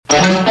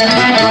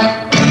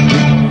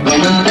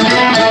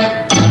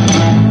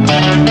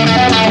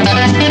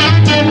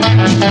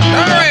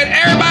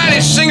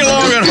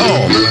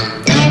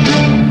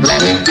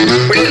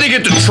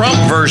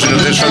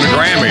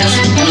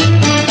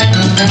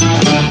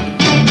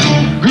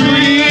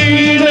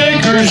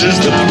Texas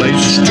is the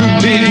place to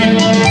be.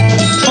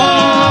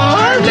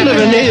 Farm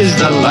living is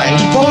the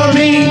life for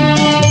me.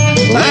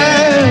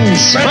 Land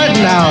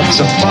spreading out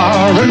so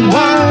far and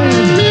wide.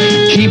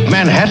 Keep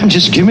Manhattan,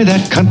 just give me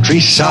that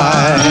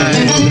countryside.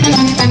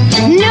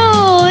 New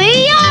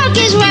York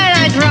is where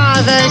I'd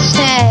rather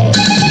stay.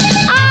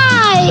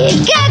 I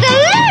get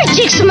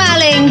allergic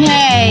smelling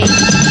hay.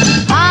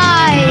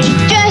 I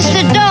just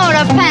adore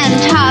a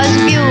penthouse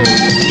view.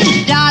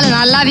 Darling,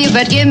 I love you,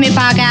 but give me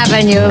Park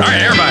Avenue. All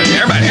right, everybody.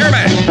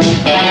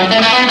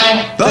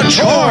 The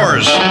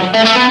chores.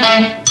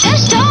 The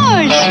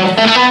stores.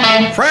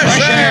 Fresh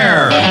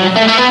air.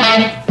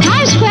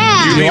 Times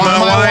Square. You need my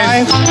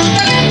wife?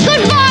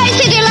 Goodbye,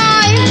 city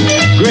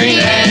life. Green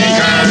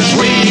Acres,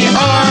 we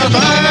are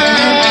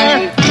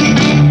there.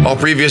 All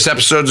previous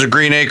episodes of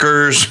Green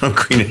Acres on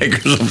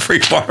Free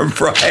Farm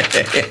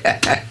Friday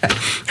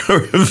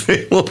are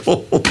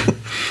available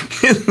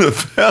in the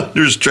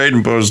Founders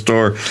Trading Post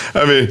store.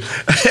 I mean,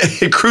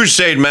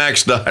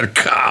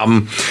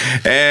 CrusadeMax.com.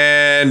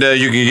 And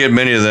you can get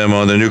many of them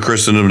on the New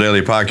Christendom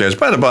Daily podcast.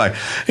 By the by,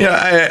 you know,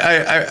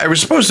 I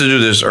was supposed to do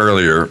this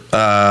earlier.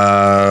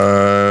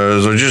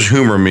 So just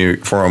humor me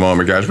for a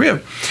moment, guys. We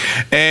have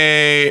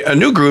a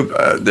new group.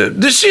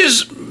 This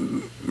is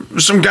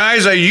some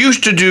guys I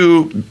used to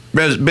do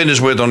business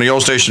with on the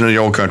old station in the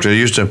old country. They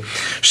used to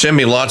send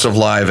me lots of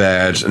live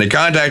ads, and they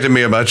contacted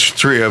me about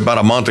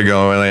a month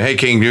ago, and like, hey,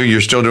 King,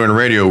 you're still doing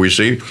radio, we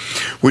see.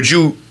 Would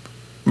you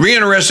be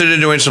interested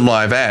in doing some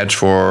live ads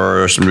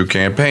for some new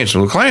campaigns,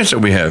 some new clients that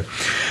we have?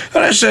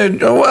 And I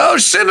said, well,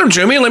 send them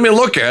to me, let me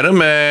look at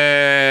them,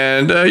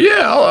 and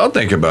I'll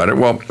think about it.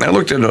 Well, I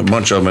looked at a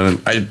bunch of them,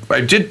 and I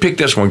did pick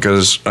this one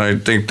because I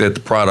think that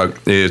the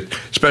product, is,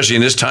 especially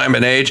in this time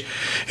and age,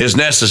 is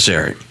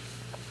necessary.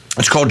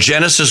 It's called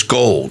Genesis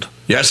Gold.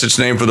 Yes, it's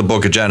named for the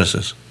book of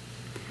Genesis.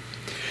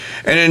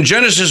 And in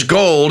Genesis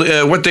Gold,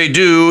 what they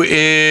do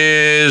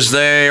is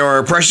they are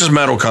a precious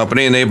metal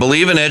company, and they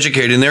believe in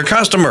educating their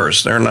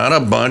customers. They're not a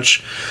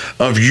bunch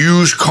of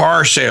used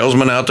car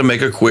salesmen out to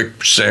make a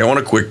quick sale and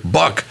a quick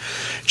buck.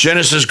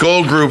 Genesis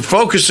Gold Group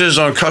focuses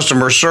on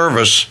customer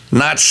service,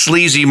 not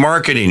sleazy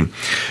marketing.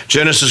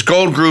 Genesis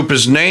Gold Group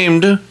is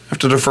named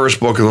after the first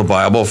book of the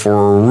Bible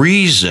for a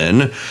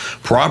reason.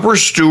 Proper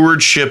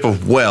stewardship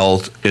of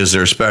wealth is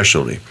their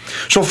specialty.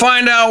 So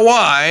find out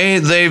why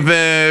they've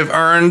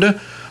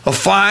earned a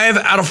 5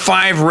 out of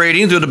 5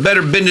 rating through the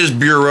Better Business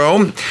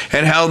Bureau,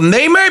 and how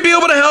they might be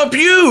able to help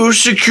you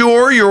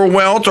secure your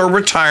wealth or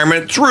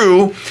retirement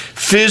through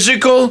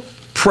physical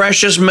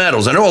precious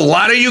metals. I know a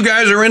lot of you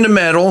guys are into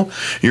metal.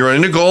 You're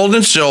into gold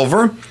and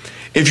silver.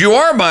 If you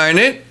are buying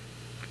it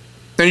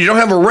and you don't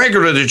have a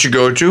regular that you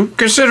go to,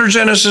 consider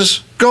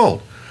Genesis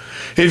Gold.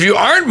 If you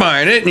aren't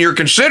buying it and you're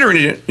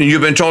considering it and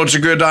you've been told it's a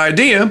good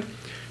idea,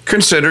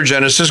 consider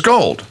Genesis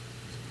Gold.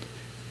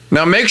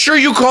 Now, make sure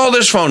you call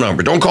this phone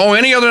number. Don't call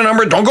any other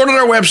number. Don't go to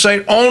their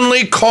website.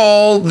 Only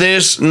call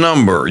this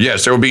number.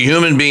 Yes, there will be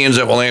human beings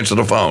that will answer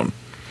the phone.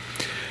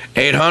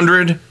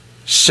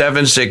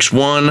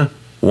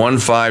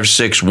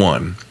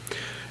 800-761-1561.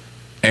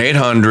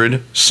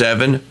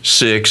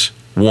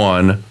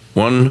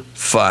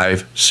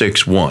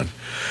 800-761-1561.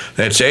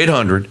 That's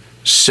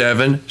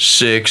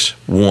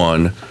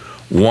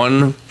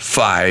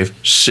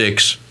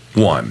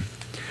 800-761-1561.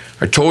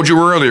 I told you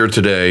earlier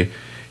today,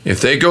 if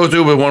they go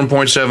through with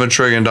 $1.7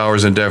 trillion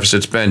in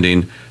deficit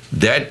spending,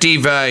 that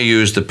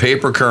devalues the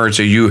paper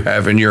currency you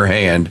have in your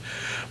hand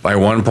by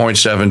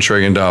 $1.7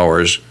 trillion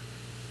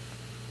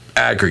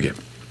aggregate.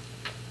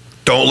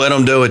 Don't let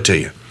them do it to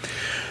you.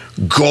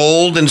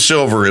 Gold and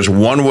silver is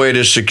one way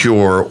to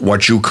secure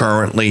what you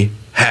currently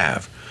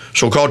have.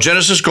 So call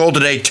Genesis Gold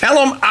today. Tell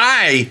them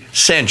I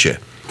sent you.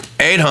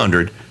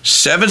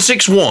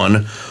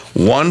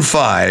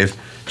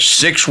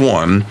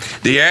 800-761-1561.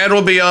 The ad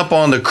will be up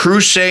on the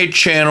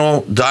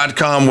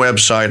crusadechannel.com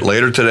website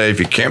later today. If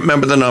you can't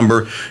remember the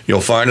number,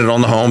 you'll find it on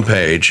the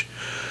homepage.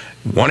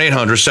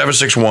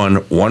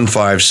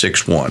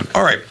 1-800-761-1561.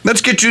 All right,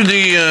 let's get to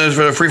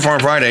the Free Farm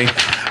Friday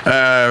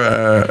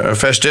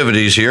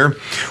festivities here.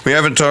 We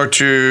haven't talked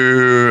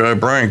to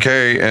Brian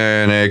Kay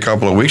in a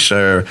couple of weeks,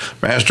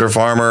 master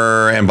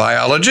farmer and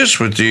biologist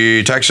with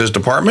the Texas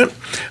Department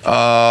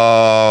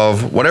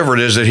of whatever it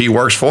is that he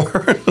works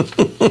for.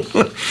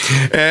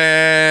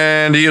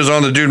 And he is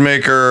on the Dude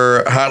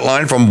Maker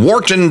hotline from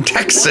Wharton,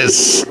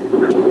 Texas.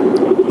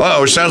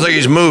 Oh, it sounds like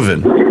he's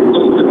moving.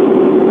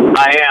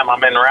 I am.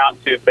 I'm en route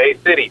to Bay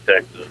City,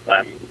 Texas.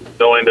 I'm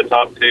going to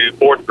talk to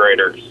fourth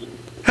graders.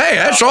 Hey,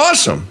 that's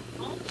awesome.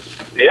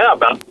 Yeah,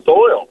 about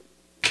soil,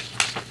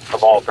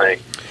 of all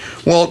things.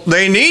 Well,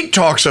 they need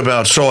talks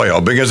about soil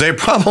because they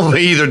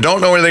probably either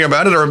don't know anything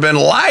about it or have been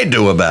lied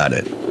to about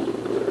it.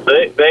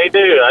 They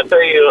do. I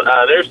tell you,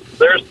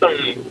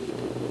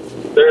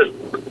 there's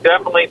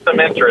definitely some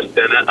interest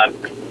in it. I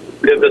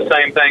did the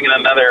same thing in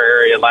another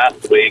area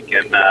last week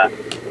and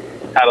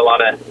had a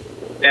lot of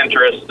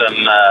interest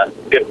and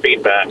good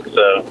feedback.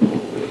 So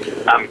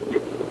I'm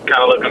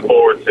kind of looking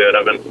forward to it.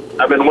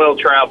 I've been well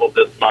traveled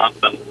this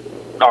month and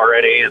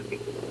already and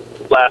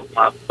last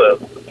month. So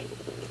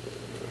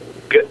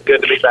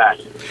good to be back.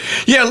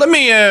 Yeah, let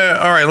me.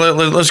 All right,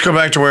 let's go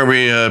back to where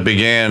we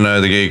began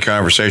the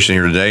conversation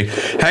here today.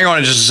 Hang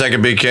on just a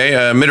second,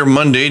 BK. Mitter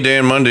Mundy,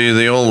 Dan Mundy,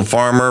 the old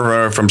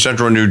farmer from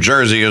Central New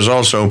Jersey, is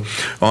also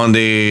on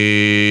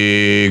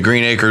the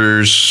Green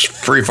Acres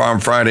Free Farm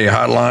Friday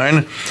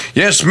hotline.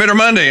 Yes, Mitter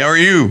Mundy, how are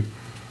you?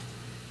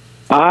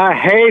 I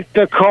hate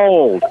the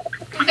cold.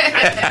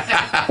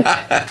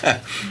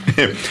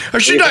 I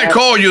should not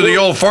call you the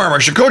old farmer. I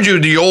should call you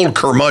the old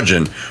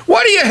curmudgeon.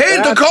 Why do you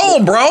hate the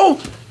cold, bro?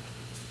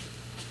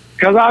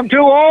 Because I'm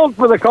too old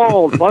for the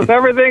cold. Plus,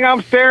 everything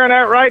I'm staring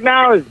at right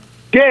now is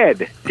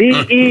dead.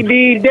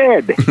 D-E-D,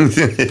 dead.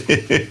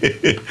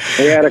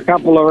 We had a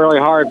couple of really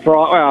hard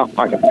frosts.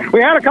 Well,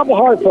 we had a couple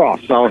hard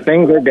frosts, so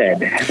things are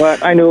dead.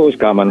 But I knew it was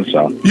coming,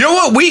 so. You know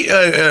what?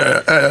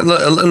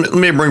 Let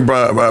me bring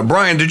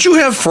Brian. Did you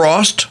have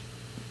frost?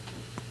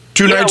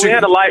 2 nights ago? We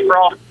had a light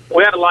frost.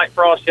 We had a light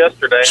frost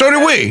yesterday. So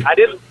did we. I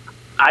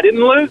didn't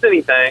lose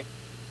anything.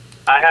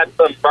 I had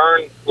some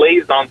burned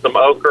leaves on some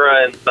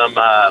okra and some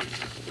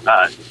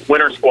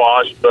winter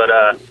squash, but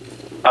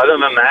other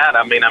than that,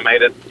 I mean, I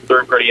made it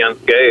through pretty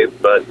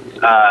unscathed. But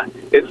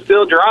it's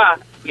still dry.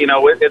 You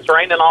know, it's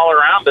raining all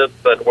around us,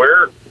 but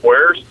we're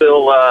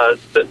still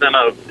sitting in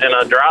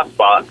a dry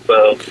spot.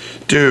 So,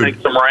 dude, I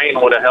think some rain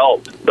would have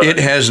helped. But it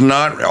has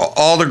not.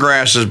 All the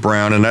grass is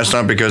brown, and that's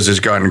not because it's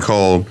gotten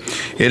cold.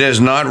 It has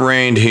not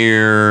rained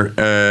here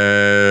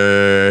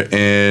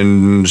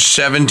in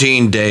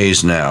 17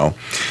 days now.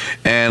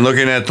 And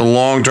looking at the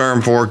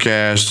long-term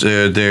forecast,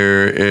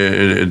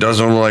 it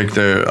doesn't look like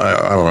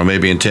I don't know,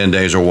 maybe in 10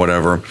 days or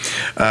whatever.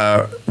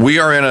 We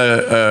are in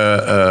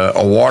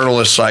a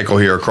waterless cycle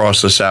here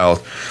across the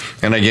South.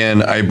 And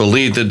again, I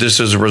believe that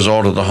this is a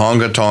result of the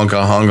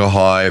Honga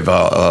High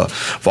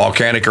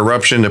volcanic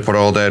eruption that put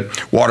all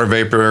that water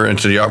vapor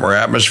into the upper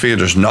atmosphere.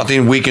 There's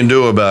nothing we can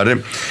do about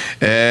it,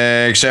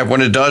 except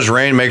when it does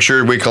rain, make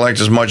sure we collect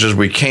as much as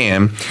we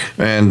can,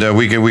 and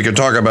we can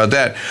talk about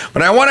that.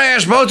 But I want to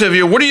ask both of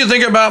you, what do you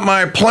think about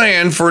my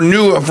plan for a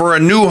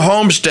new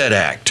Homestead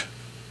Act?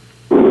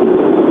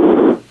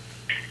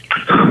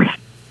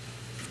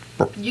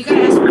 You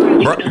gotta ask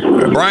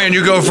Brian,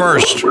 you go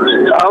first.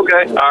 Okay,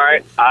 all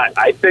right.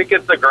 I think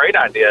it's a great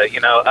idea. You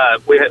know,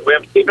 we have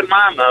to keep in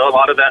mind, though, a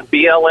lot of that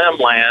BLM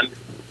land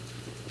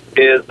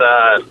is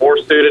more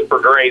suited for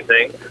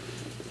grazing.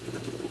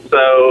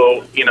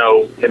 So, you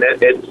know, and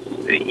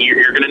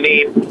you're going to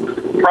need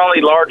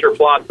probably larger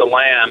plots of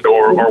land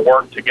or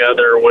work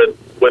together with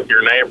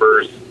your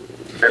neighbors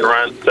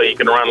and so you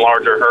can run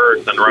larger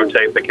herds and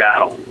rotate the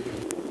cattle.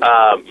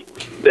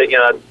 You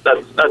know,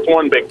 that's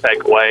one big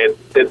takeaway.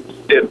 It's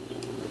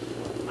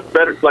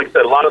better, like I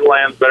said, a lot of the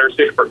land's better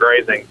suited for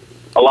grazing.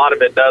 A lot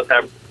of it does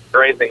have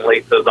grazing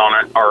leases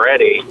on it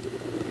already.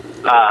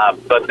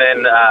 But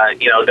then,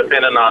 you know,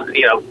 depending on,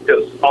 you know,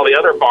 because all the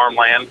other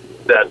farmland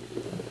that's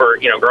for,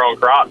 you know, growing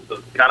crops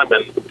has kind of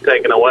been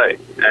taken away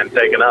and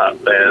taken up.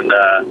 And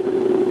I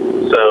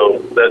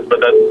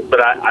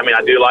mean,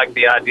 I do like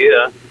the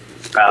idea.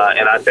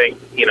 And I think,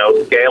 you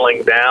know,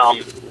 scaling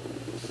down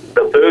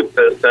the food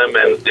system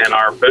and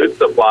our food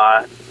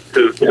supply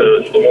to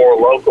more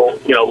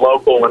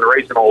local and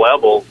regional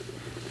levels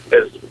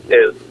is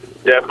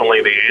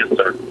definitely the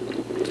answer.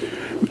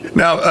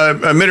 Now,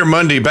 Mitter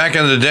Mundy, back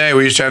in the day,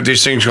 we used to have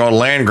these things called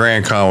land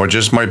grant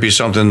colleges. Might be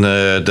something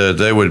that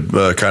they would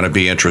kind of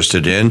be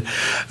interested in.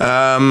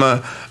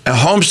 A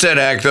Homestead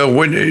Act,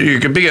 though, you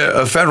could be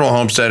a federal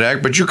Homestead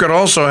Act, but you could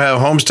also have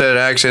Homestead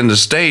Acts in the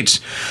states.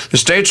 The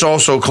states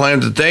also claim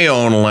that they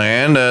own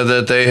land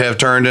that they have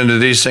turned into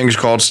these things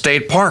called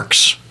state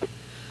parks.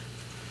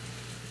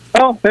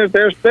 Well,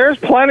 there's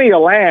plenty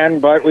of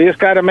land, but we just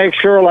got to make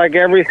sure, like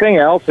everything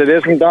else, it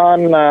isn't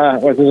done.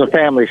 This is a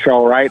family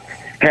show, right?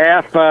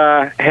 Half.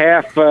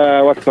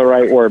 What's the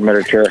right word,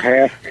 Mitter?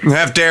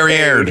 Half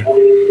derriered.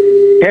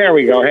 There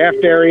we go, half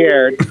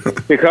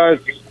derriered, because.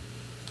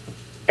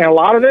 And a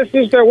lot of this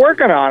is they're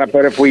working on it,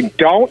 but if we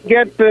don't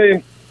get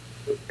the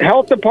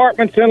health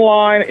departments in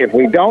line, if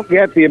we don't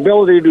get the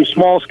ability to do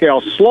small-scale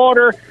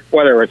slaughter,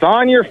 whether it's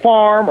on your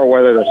farm or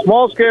whether they're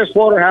small-scale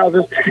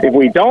slaughterhouses, if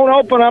we don't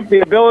open up the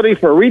ability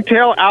for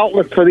retail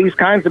outlets for these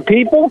kinds of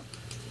people,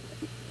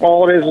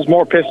 all it is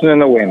more pissing in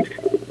the wind.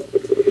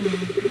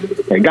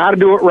 They got to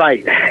do it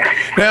right.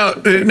 Now,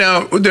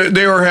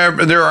 there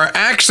are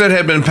acts that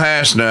have been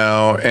passed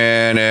now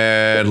in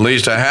at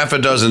least a half a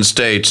dozen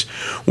states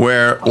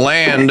where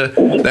land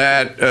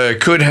that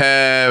could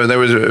have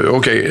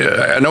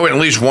I know in at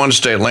least one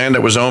state, land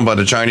that was owned by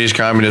the Chinese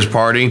Communist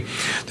Party,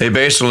 they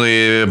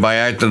basically, by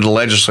act of the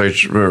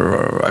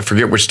legislature, I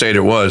forget which state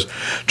it was,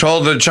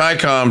 told the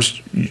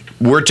Chi-Coms,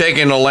 we're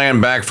taking the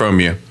land back from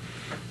you.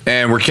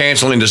 And we're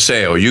canceling the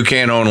sale. You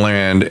can't own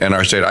land in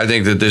our state. I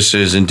think that this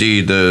is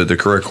indeed the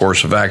correct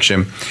course of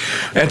action.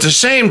 At the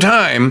same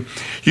time,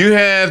 you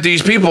have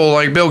these people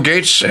like Bill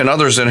Gates and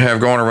others that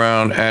have gone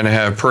around and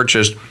have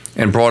purchased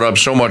and brought up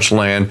so much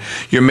land.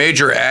 Your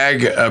major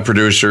ag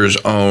producers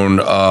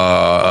own,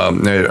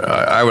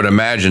 I would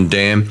imagine,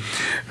 Dan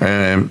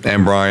and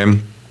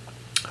Brian,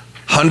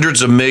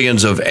 hundreds of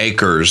millions of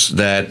acres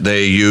that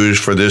they use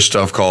for this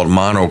stuff called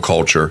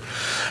monoculture.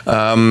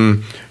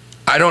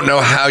 I don't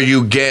know how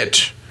you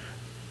get,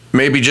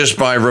 maybe just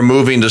by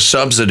removing the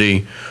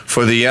subsidy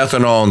for the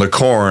ethanol and the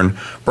corn.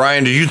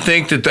 Brian, do you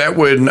think that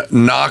would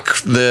knock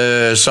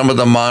some of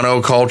the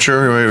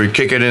monoculture, maybe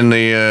kick it in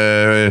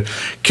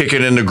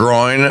the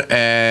groin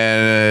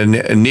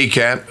and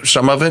kneecap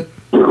some of it?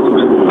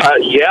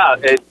 Yeah,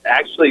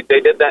 actually they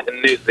did that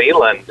in New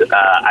Zealand.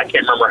 I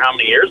can't remember how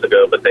many years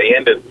ago, but they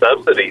ended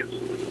subsidies,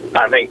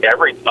 I think,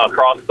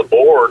 across the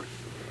board,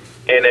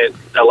 and it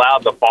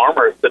allowed the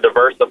farmers to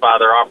diversify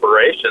their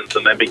operations,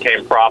 and they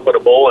became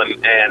profitable,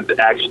 and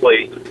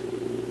actually,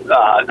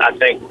 I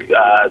think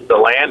the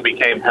land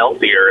became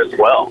healthier as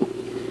well.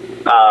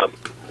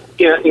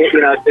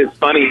 It's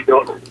funny.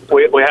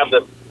 We have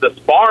this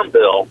farm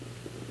bill,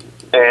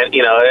 and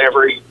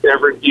every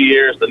few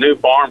years the new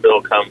farm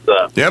bill comes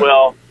up. Yep.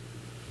 Well,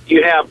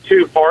 you have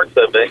two parts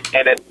of it,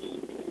 and it's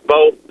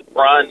both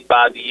run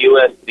by the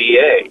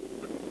USDA.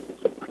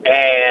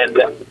 And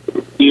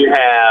you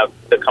have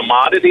the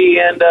commodity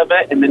end of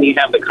it, and then you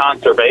have the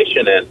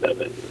conservation end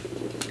of it.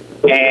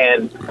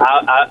 And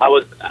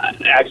I've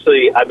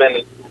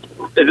been,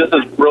 this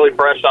is really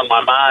fresh on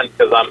my mind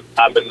because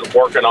I've been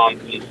working on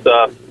some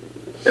stuff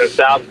in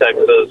South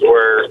Texas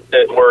where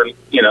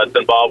it's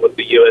involved with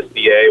the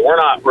USDA. We're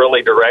not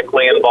really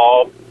directly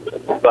involved,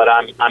 but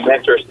I'm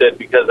interested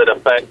because it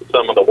affects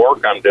some of the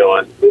work I'm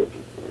doing.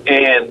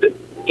 And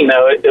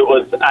it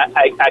was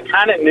I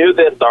kind of knew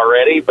this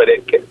already, but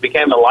it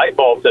became a light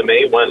bulb to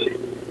me when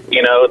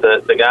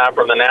the guy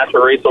from the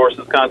Natural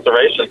Resources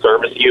Conservation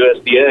Service,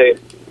 USDA,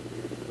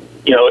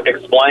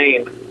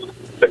 explained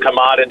the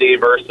commodity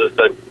versus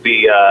the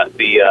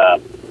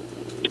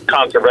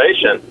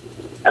conservation,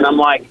 and I'm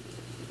like,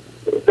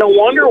 no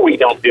wonder we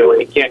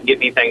can't get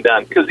anything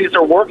done, because these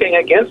are working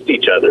against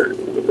each other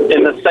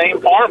in the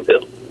same farm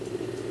bill.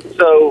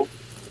 So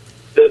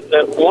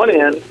at one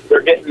end,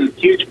 they're getting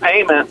huge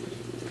payments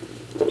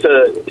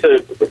to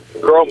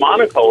grow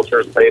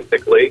monocultures,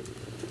 basically,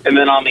 and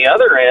then on the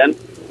other end,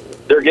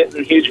 they're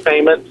getting huge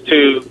payments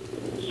to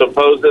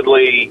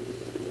supposedly,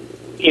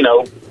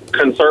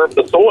 conserve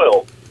the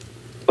soil.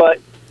 But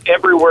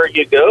everywhere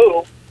you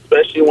go,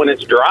 especially when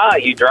it's dry,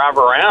 you drive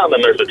around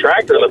and there's a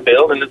tractor in the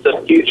field and it's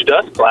a huge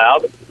dust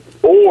cloud,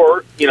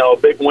 or a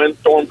big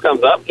windstorm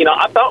comes up.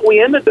 I thought we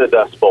ended the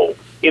Dust Bowl.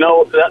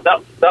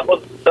 That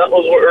was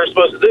what we were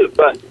supposed to do.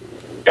 But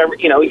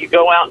you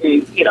go out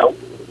and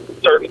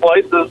certain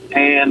places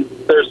and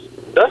there's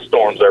dust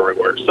storms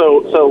everywhere.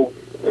 So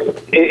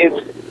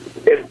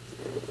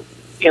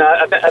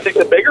I think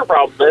the bigger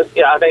problem is,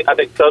 I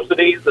think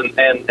subsidies and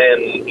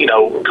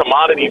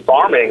commodity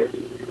farming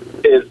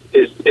is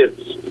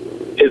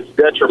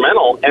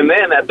detrimental. And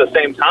then at the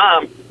same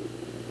time,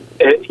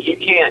 you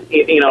can't,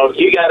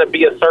 you got to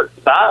be a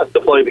certain size to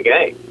play the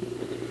game.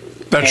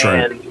 That's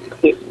right.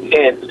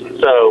 And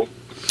so,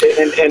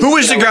 who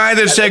was the guy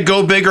that said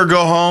 "Go big or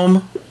go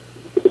home"?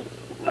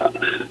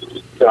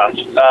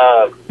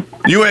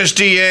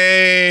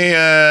 USDA.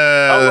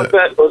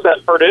 Was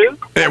that Purdue?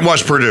 It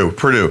was Purdue.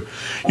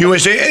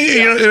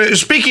 USDA.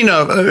 Speaking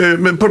of,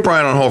 put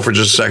Brian on hold for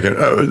just a second.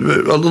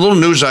 A little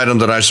news item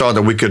that I saw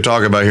that we could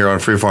talk about here on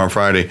Free Farm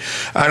Friday.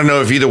 I don't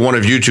know if either one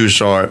of you two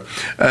saw it.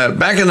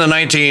 Back in the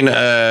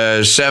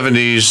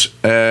 1970s,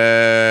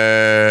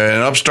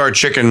 an upstart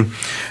chicken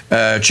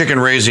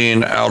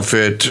raising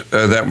outfit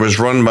that was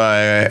run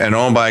by and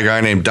owned by a guy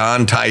named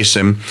Don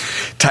Tyson.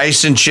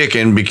 Tyson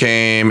Chicken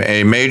became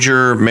a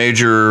major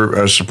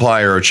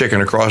supplier of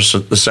chicken across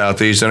the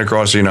Southeast and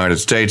across the United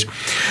States.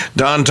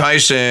 Don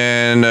Tyson,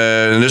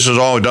 and this was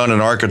all done in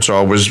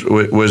Arkansas,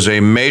 was a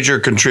major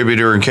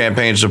contributor and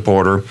campaign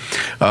supporter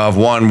of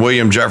one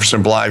William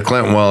Jefferson Blythe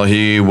Clinton while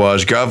he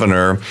was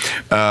governor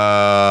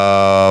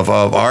of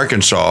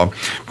Arkansas.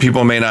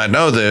 People may not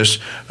know this,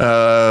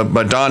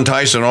 but Don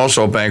Tyson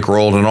also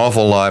bankrolled an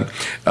awful lot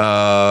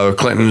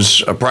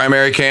Clinton's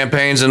primary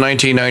campaigns in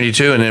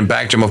 1992, and then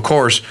backed him, of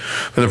course,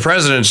 for the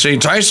presidency.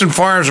 Tyson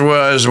Farms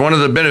was one of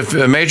the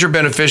major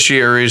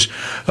beneficiaries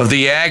of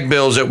the ag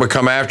bills that would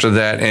come after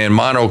that in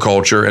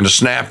monoculture and the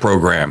SNAP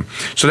program.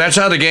 So that's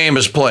how the game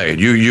is played.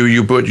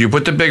 You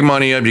put the big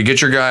money up, you get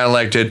your guy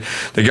elected.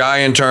 The guy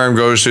in turn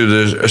goes through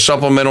the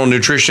supplemental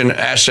nutrition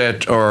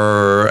asset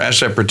or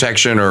asset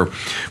protection or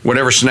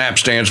whatever SNAP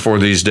stands for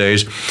these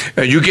days.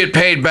 You get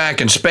paid back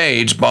in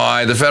spades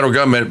by the federal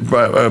government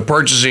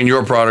purchasing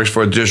your products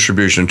for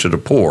distribution to the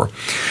poor.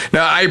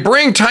 Now, I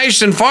bring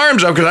Tyson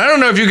Farms up because I don't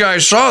know if you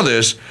guys saw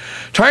this.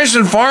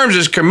 Tyson Farms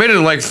is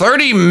committed like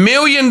 $30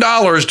 million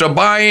to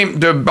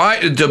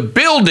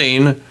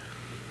building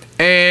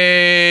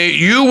a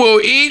You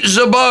Will Eat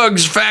the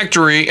Bugs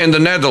factory in the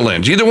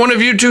Netherlands. Either one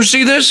of you two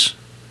see this?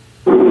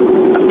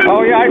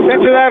 Oh, yeah, I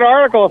sent you that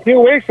article a few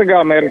weeks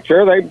ago,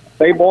 Miniature.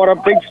 They bought a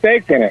big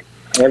stake in it.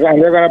 They're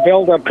going to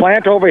build a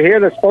plant over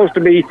here that's supposed to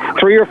be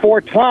 3 or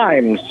 4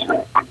 times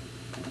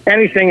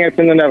anything that's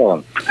in the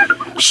Netherlands.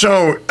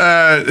 So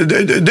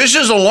this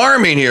is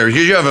alarming here.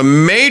 You have a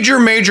major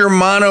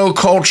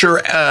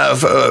monoculture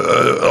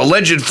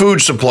alleged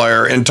food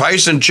supplier in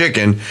Tyson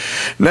Chicken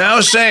now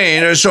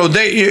saying, so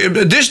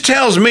this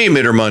tells me,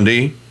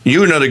 Mittermundi,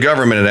 you know the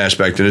government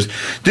aspect of this.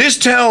 This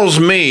tells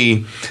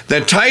me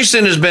that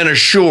Tyson has been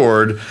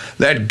assured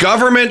that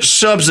government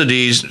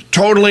subsidies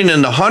totaling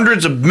in the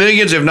hundreds of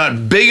millions, if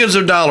not billions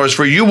of dollars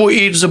for You Will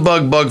Eat the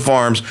Bug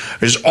farms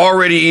is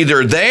already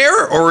either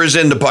there or is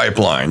in the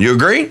pipeline. You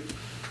agree?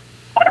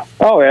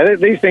 Oh, yeah,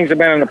 these things have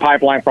been in the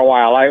pipeline for a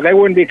while. They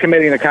wouldn't be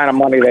committing the kind of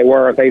money they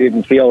were if they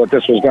didn't feel that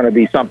this was going to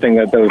be something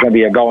that was going to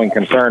be a going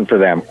concern for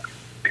them.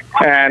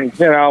 And,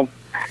 you know,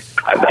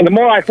 the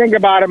more I think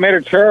about it,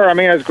 Miniature, I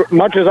mean, as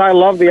much as I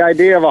love the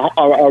idea of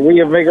a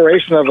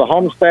reinvigoration of the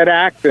Homestead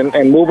Act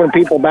and moving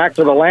people back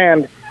to the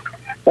land,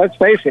 let's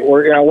face it,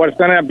 what it's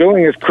going to end up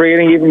doing is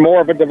creating even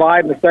more of a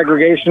divide and a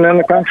segregation in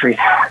the country.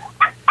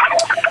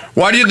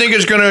 Why do you think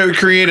it's going to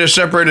create a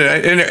separate...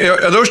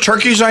 Are those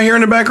turkeys I hear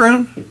in the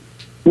background?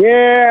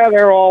 Yeah,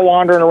 they're all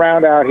wandering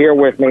around out here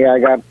with me. I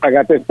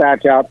got this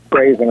batch out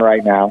grazing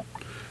right now.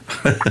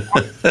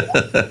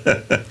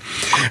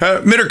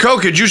 Mitter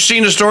Coke, had you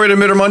seen the story that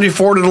Mittermundi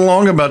forwarded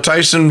along about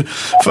Tyson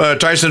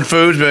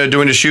Foods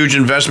doing this huge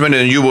investment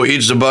in You Will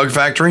Eat the Bug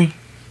factory?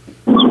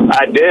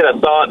 I did. I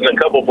saw it in a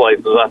couple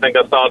places. I think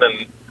I saw it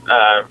in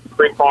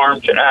Free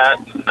Farm Chat,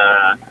 and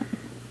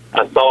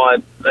I saw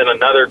it in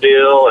another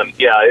deal. And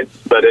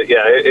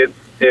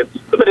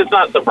it's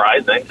not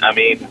surprising. I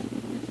mean,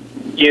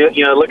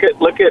 you know, look at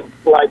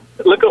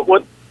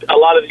what a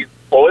lot of these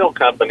oil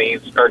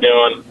companies are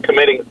doing,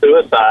 committing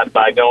suicide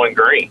by going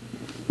green.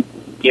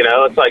 You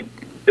know, it's like,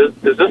 this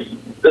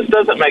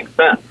doesn't make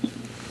sense.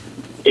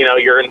 You know,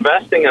 you're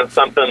investing in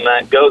something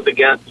that goes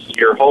against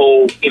your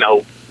whole, you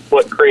know,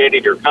 what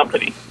created your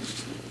company.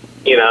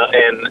 You know,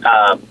 and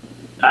I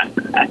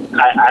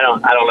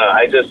don't know.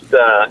 I just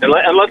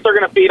unless they're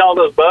going to feed all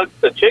those bugs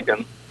to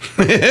chickens.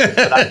 I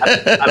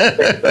don't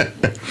think so.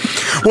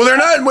 Well, they're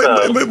not.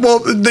 Well,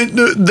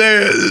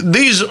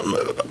 these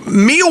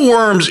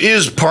mealworms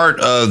is part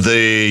of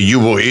the You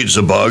Will Eat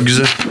the Bugs,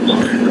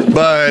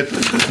 but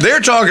they're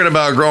talking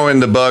about growing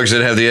the bugs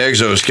that have the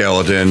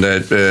exoskeleton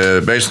that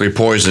basically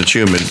poisons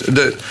humans.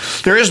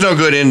 There is no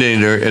good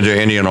ending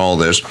in all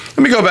this. Let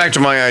me go back to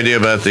my idea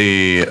about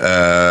the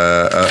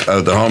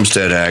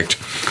Homestead Act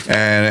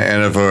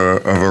and of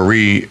a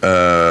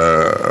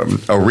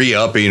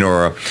re-upping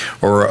or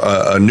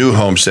a new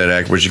Homestead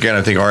Act, which again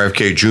I think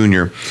RFK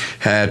Jr.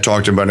 had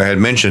talked about and had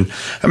mentioned.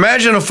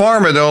 Imagine a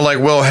farmer though like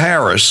Will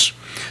Harris,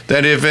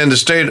 that if in the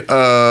state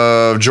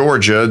of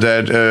Georgia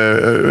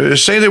that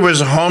say there was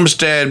a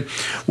homestead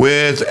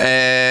with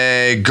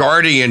a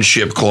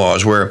guardianship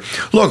clause where,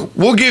 look,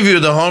 we'll give you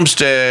the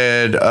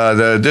homestead,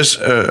 this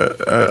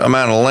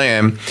amount of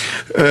land,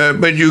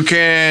 but you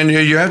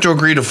have to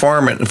agree to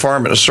farm it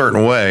a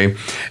certain way.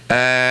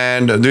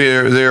 And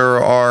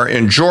there are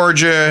in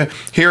Georgia,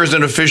 here's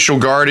an official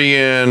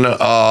guardian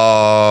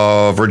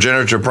of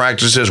regenerative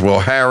practices, Will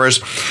Harris.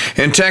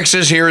 In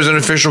Texas, here's an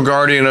official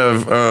guardian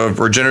of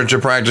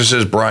regenerative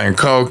practices, Brian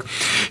Koch.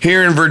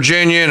 Here in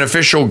Virginia, an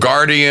official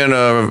guardian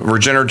of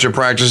regenerative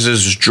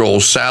practices is Joel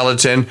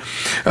Salatin.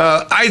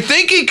 I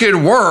think it could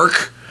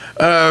work.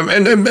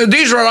 And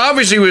these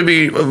obviously would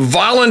be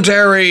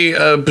voluntary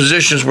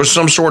positions with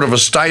some sort of a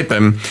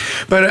stipend.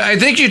 But I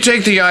think you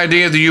take the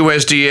idea of the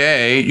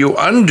USDA, you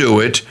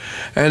undo it,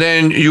 and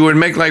then you would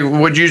make like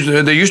what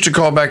they used to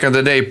call back in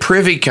the day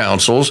privy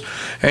councils,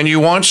 and you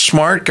want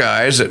smart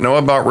guys that know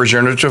about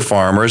regenerative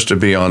farmers to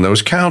be on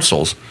those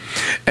councils.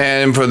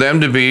 And for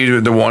them to be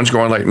the ones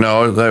going like,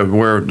 no,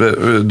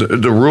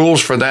 the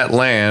rules for that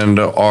land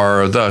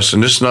are thus.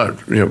 And this is not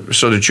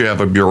so that you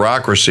have a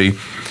bureaucracy.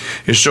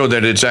 Is so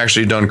that it's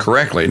actually done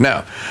correctly.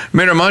 Now,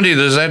 Mittermundi,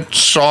 does that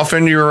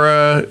soften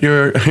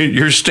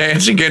your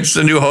stance against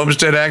the new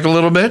Homestead Act a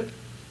little bit?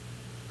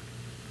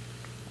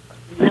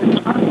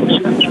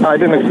 I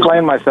didn't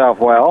explain myself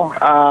well.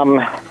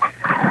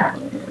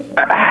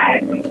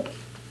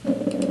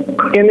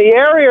 In the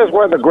areas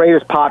where the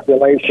greatest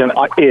population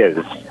is,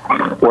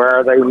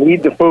 where they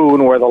need the food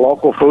and where the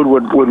local food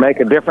would make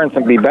a difference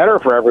and be better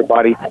for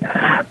everybody,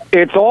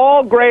 it's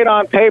all great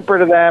on paper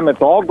to them.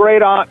 It's all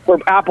great for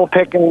apple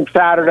picking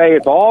Saturday.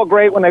 It's all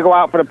great when they go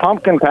out for the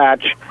pumpkin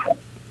patch.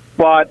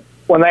 But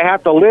when they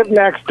have to live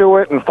next to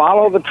it and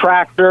follow the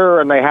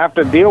tractor and they have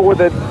to deal with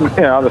it,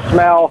 the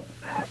smell,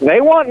 they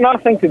want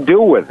nothing to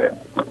do with it.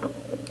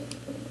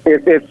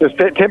 It's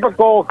the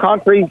typical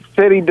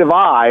country-city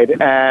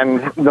divide,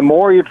 and the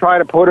more you try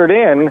to put it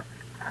in,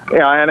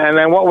 and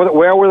then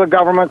where will the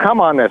government come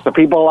on this? The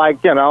people like,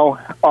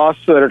 us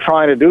that are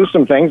trying to do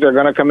some things, they're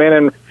going to come in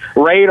and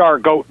raid our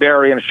goat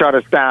dairy and shut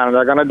us down. And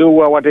they're going to do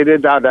what they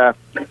did to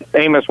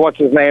Amos,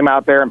 what's-his-name,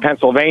 out there in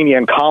Pennsylvania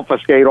and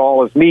confiscate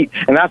all his meat.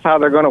 And that's how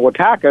they're going to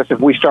attack us if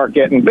we start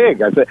getting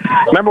big.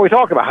 Remember we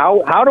talked about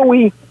how do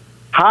we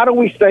how do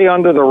we stay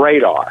under the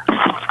radar?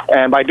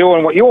 And by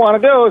doing what you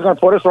want to do is going to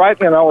put us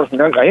right, ain't going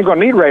to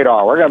need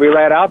radar. We're going to be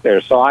right out there.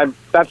 So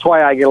that's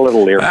why I get a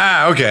little leery.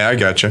 Okay, I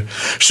got you.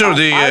 So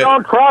I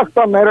don't trust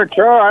them,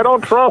 Editor. I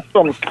don't trust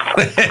them.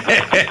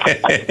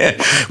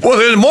 Well,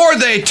 the more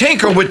they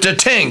tinker with the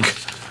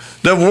tink,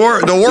 the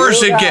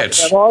worse it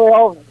gets. The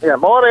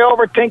more they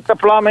overtink the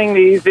plumbing, the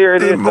easier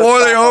it is. The more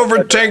they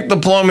overtink the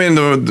plumbing,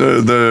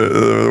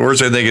 the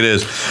worse I think it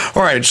is.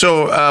 All right,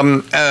 so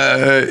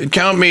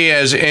count me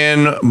as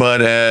in,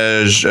 but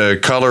as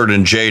colored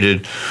and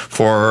jaded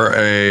for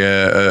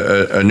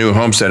a new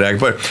Homestead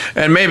Act.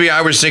 And maybe I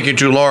was thinking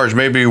too large.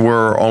 Maybe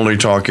we're only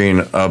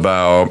talking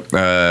about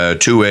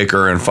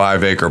 2-acre and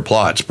 5-acre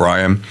plots,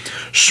 Brian.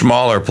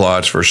 Smaller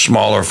plots for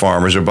smaller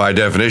farmers, and by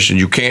definition,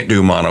 you can't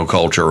do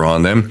monoculture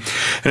on them.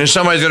 And then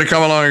somebody's going to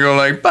come along and go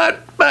like, but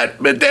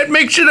that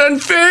makes it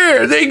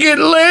unfair. They get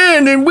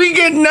land and we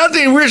get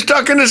nothing. We're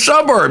stuck in the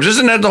suburbs.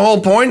 Isn't that the whole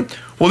point?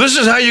 Well, this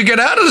is how you get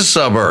out of the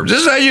suburbs.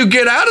 This is how you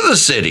get out of the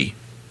city.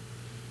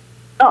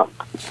 Oh,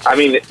 I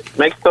mean, it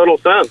makes total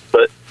sense.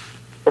 But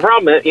the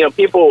problem is,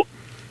 people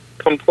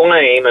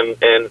complain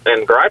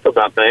and gripe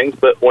about things,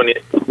 but when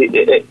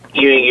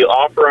you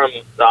offer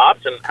them the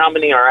option, how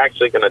many are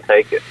actually going to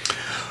take it?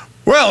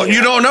 Well,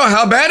 you don't know.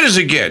 How bad does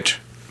it get?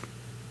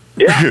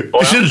 Yeah.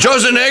 Well, Since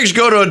dozen eggs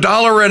go to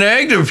 $1 an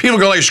egg, and people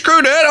go like,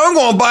 screw that, I'm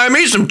going to buy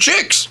me some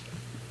chicks.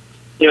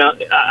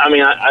 I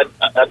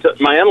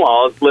my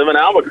in-laws live in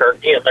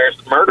Albuquerque, and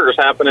there's murders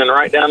happening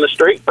right down the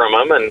street from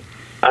them, and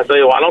I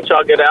say, why don't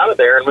y'all get out of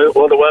there and move?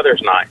 Well, the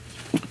weather's nice.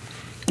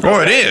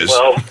 Oh, it is.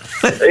 Well,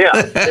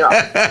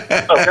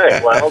 yeah.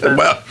 Okay, well, then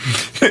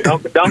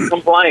don't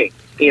complain.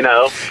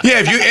 Yeah,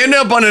 if you end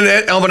up on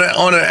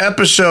an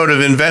episode of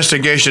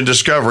Investigation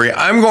Discovery,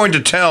 I'm going to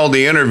tell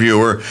the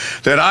interviewer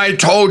that I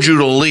told you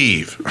to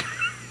leave.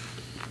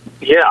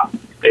 Yeah,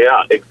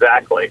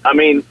 exactly. I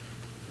mean,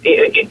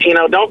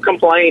 don't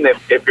complain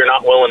if you're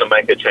not willing to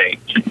make a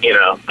change.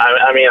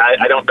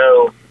 I don't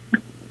know.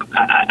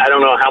 I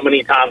don't know how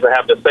many times I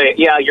have to say it.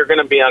 Yeah, you're going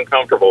to be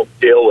uncomfortable.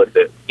 Deal with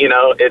it. We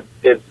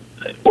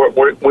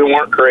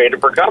weren't created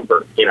for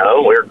comfort.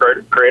 We're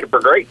created for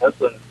greatness,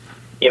 and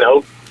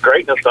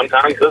greatness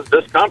sometimes is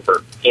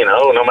discomfort.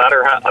 No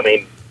matter how. I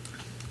mean,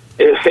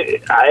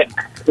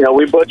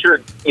 we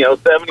butchered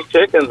 70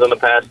 chickens in the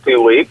past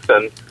 2 weeks,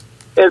 and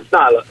it's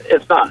not a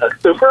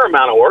super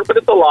amount of work, but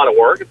it's a lot of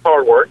work. It's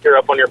hard work. You're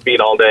up on your feet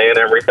all day and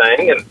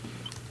everything,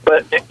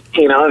 but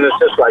and it's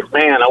just like,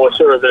 man, I wish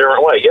there was a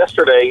different way.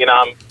 Yesterday,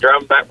 I'm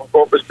driving back from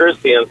Corpus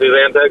Christi, and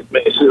Suzanne texted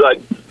me. She's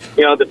like,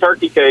 the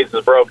turkey cage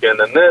is broken,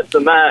 and this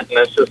and that, and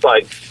it's just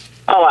like,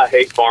 oh, I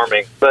hate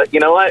farming. But you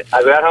know what?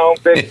 I got home,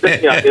 fixed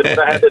it. Did what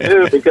I had to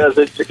do because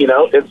it's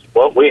it's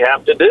what we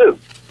have to do.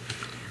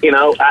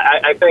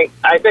 I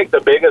think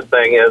the biggest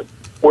thing is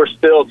we're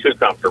still too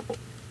comfortable,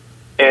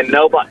 and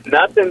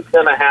nothing's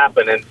going to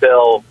happen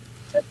until.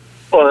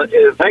 Well,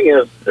 the thing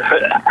is,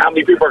 how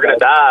many people are going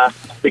to die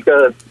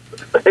because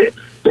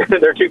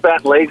they're too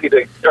fat and lazy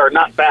or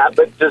not fat,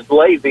 but just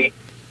lazy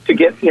to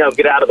get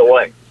out of the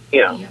way.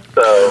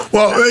 So.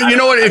 Well, you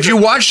know what? If you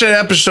watch that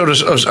episode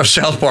of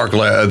South Park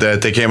that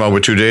they came out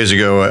with 2 days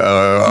ago,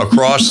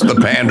 Across the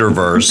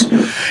Panderverse,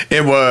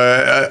 it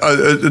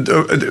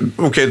was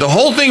okay. The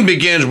whole thing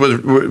begins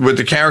with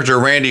the character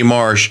Randy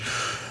Marsh,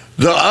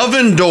 the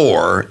oven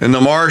door in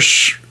the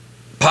Marsh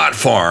pot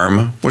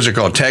farm. What's it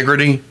called?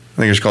 Tegrity. I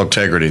think it's called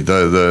Tegrity.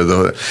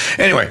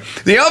 Anyway,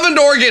 the oven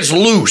door gets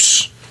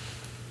loose.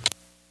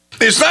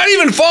 It's not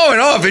even falling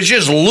off. It's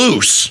just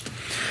loose.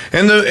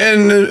 And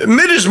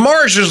Mrs.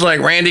 Marsh is like,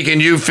 Randy, can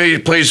you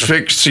please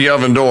fix the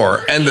oven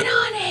door? And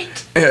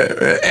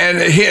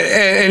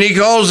he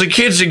calls the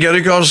kids together.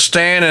 He calls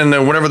Stan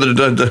and whatever the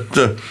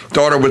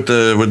daughter with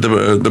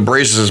the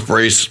brace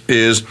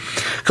is,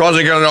 calls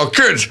together. Now,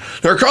 kids,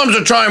 there comes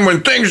a time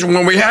when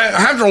we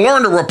have to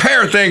learn to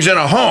repair things in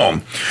a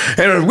home,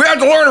 and we have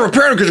to learn to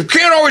repair them because we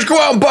can't always go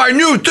out and buy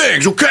new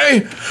things.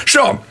 Okay,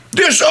 so.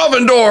 This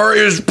oven door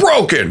is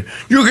broken.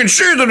 You can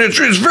see that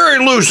it's very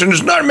loose and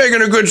it's not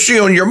making a good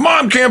seal, and your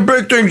mom can't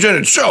bake things in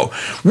it. So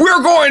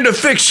we're going to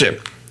fix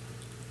it.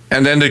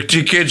 And then the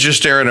kid's just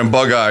staring at him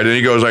bug-eyed, and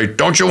he goes like,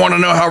 don't you want to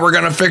know how we're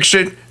going to fix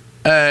it?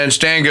 And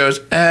Stan goes,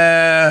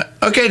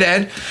 okay,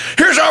 Dad.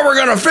 Here's how we're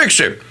going to fix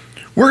it.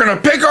 We're going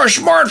to pick our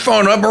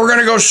smartphone up and we're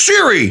going to go,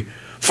 Siri,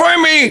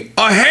 find me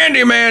a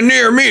handyman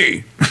near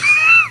me.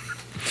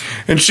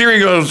 And Siri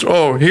goes,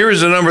 oh,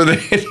 here's the number of the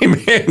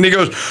handyman. And he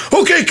goes,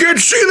 okay,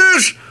 kids, see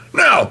this?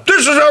 Now,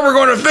 this is how we're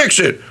going to fix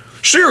it.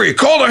 Siri,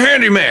 call the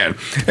handyman.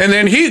 And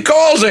then he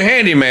calls the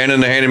handyman,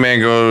 and the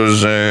handyman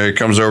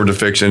comes over to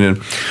fix it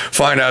and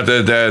find out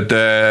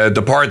that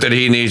the part that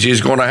he needs,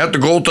 he's going to have to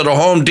go to the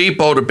Home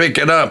Depot to pick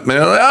it up. And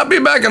I'll be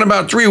back in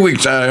about 3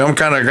 weeks. I'm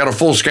kind of got a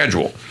full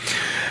schedule.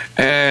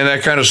 And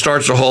that kind of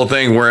starts the whole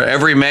thing where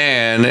every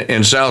man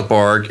in South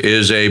Park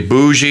is a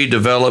bougie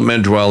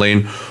development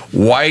dwelling,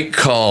 white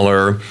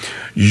collar,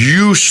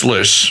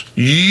 useless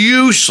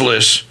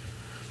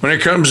when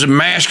it comes to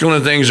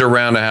masculine things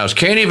around the house.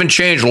 Can't even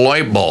change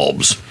light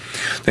bulbs.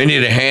 They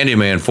need a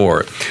handyman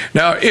for it.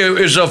 Now, it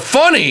was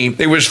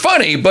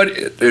funny,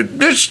 but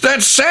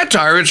that's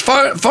satire. It's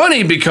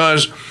funny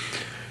because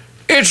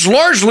it's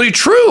largely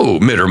true,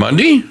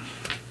 Mittermundy.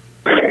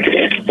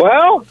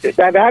 Well,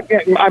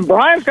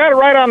 Brian's got it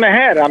right on the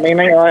head. I mean,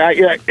 I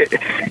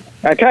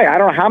tell you, I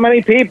don't know how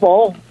many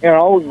people,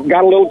 got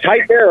a little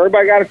tight there.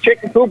 Everybody got a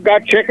chicken coop,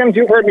 got chickens.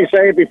 You've heard me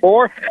say it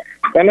before.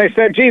 Then they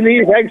said, gee,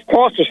 these eggs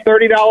cost us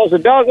 $30 a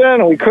dozen,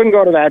 and we couldn't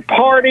go to that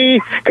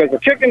party because the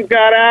chickens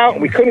got out,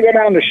 and we couldn't go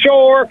down the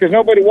shore because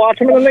nobody watched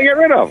them, and then they get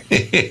rid of them.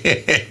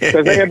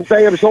 Because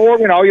they absorb,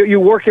 you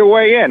work your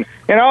way in.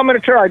 I'm going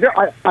to try.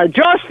 I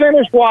just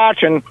finished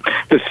watching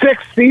the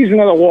 6th season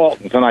of the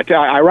Waltons, and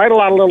I write a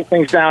lot of little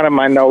things down in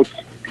my notes.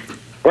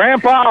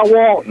 Grandpa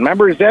Walton,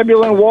 remember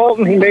Zebulon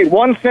Walton? He made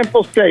one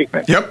simple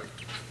statement. Yep.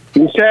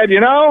 He said,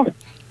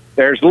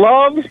 there's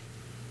love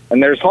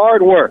and there's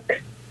hard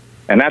work.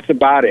 And that's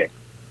about it.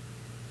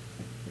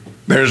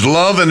 There's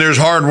love and there's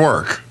hard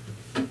work.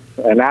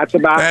 And that's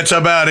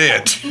about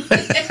it.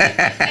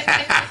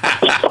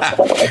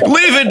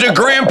 Leave it to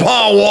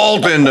Grandpa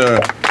Walton.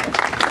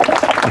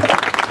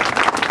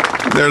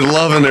 There's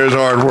love and there's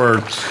hard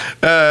work.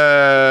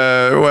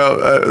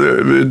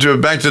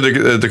 Back to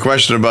the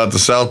question about the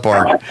South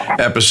Park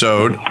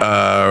episode,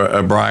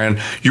 Brian.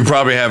 You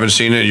probably haven't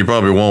seen it. You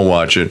probably won't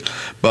watch it.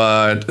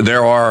 But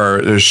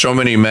there's so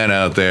many men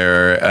out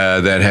there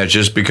that have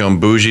just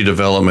become bougie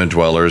development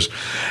dwellers,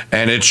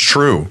 and it's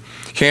true.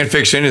 Can't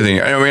fix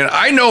anything. I mean,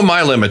 I know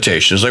my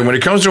limitations. Like when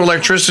it comes to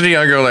electricity,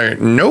 I go like,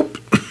 nope.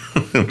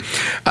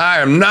 I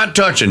am not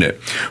touching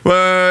it.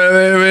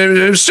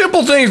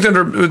 Simple things that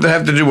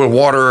have to do with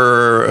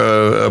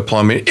water,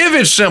 plumbing. If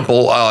it's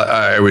simple,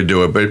 I would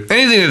do it. But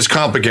anything that's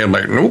complicated, I'm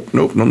like, nope,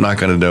 I'm not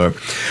going to do it.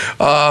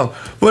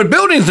 But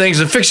building things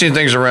and fixing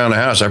things around the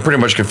house, I pretty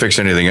much can fix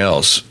anything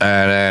else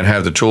and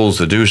have the tools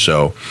to do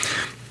so.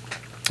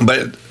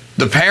 But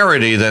the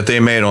parody that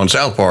they made on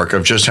South Park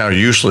of just how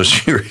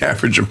useless your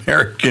average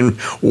American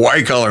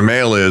white-collar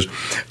male is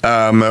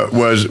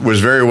was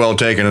very well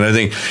taken. And I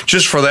think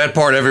just for that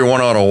part, everyone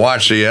ought to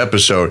watch the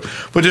episode.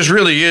 But this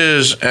really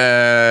is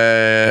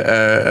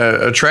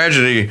a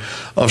tragedy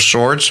of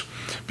sorts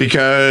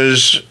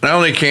because not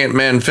only can't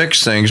men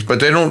fix things,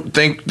 but they don't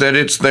think that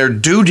it's their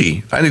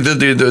duty. I think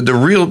the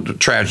real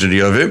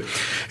tragedy of it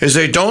is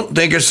they don't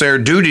think it's their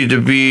duty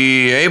to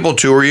be able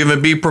to or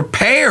even be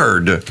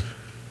prepared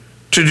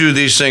to do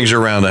these things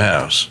around the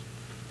house.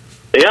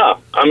 Yeah,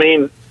 I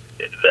mean,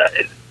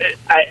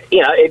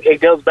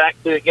 it goes back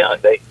to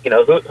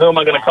who am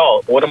I going to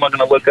call? What am I going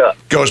to look up?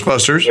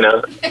 Ghostbusters.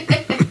 Yeah.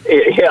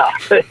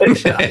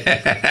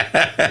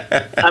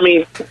 I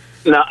mean,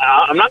 no,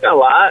 I'm not going to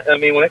lie. I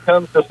mean, when it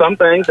comes to some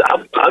things,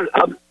 I'll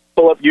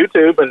pull up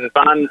YouTube and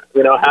find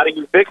how do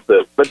you fix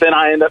this, but then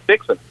I end up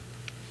fixing.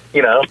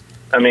 I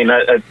mean,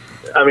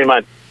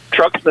 my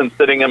truck's been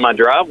sitting in my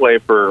driveway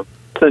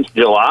since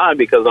July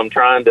because I'm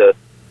trying to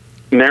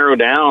narrow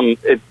down.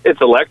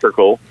 It's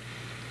electrical,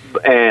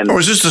 and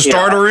is this the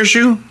starter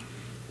issue?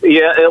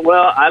 Yeah,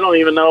 well, I don't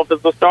even know if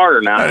it's a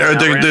starter now.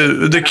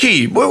 The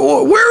key.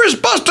 Where has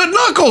Busted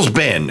Knuckles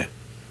been?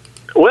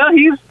 Well,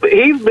 he's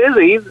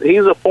busy.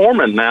 He's a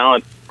foreman now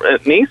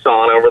at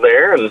Nissan over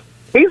there, and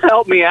he's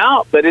helped me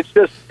out. But it's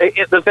just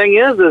the thing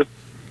is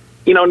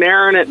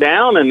narrowing it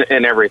down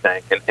and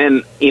everything,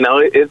 and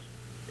it's.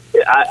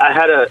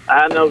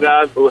 I know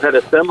guys who had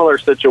a similar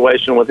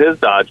situation with his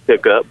Dodge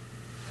pickup,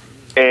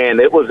 and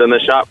it was in the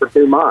shop for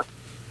 2 months.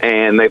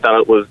 And they thought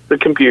it was the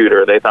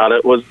computer. They thought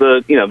it was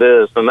the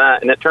this and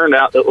that, and it turned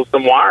out that it was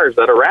some wires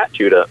that a rat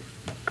chewed up.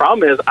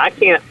 Problem is, I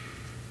can't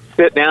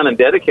sit down and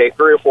dedicate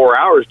 3 or 4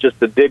 hours just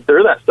to dig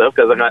through that stuff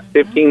because I got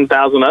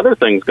 15,000 other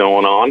things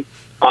going on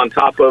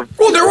top of...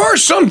 Well, there are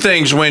some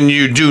things when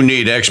you do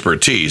need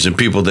expertise and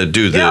people that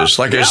do this.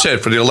 I said,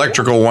 for the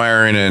electrical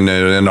wiring and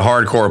the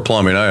hardcore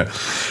plumbing, I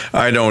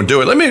don't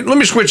do it. Let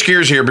me switch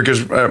gears here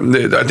because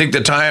I think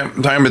the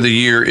time of the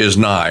year is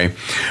nigh.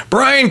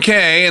 Brian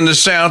K. in the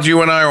South,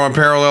 you and I are on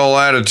parallel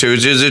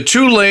latitudes. Is it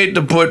too late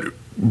to put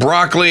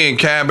broccoli and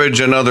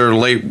cabbage and other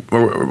late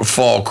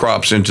fall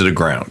crops into the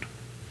ground?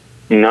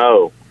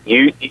 No.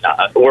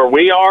 Where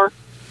we are,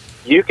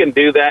 you can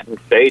do that in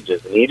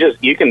stages, and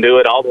you can do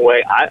it all the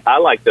way. I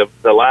like the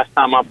last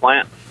time I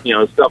plant,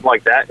 stuff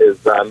like that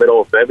is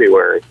middle of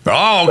February.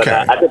 Oh,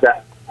 okay.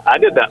 But I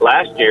did that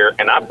last year,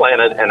 and I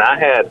planted, and I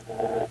had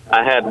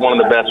one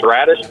of the best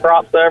radish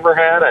crops I ever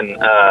had, and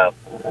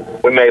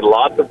we made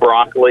lots of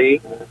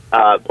broccoli,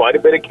 quite a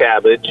bit of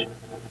cabbage.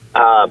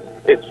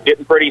 It's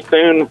getting pretty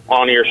soon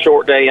on your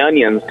short day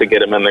onions to get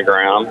them in the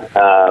ground.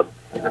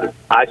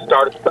 I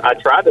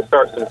tried to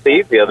start some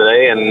seeds the other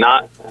day, and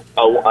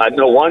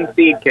one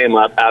seed came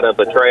up out of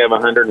a tray of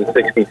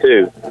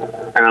 162.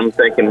 And I'm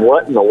thinking,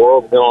 what in the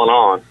world's going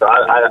on? So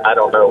I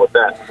don't know what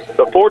that.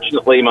 But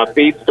fortunately, my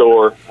feed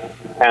store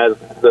has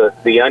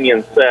the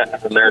onions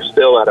set, and they're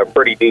still at a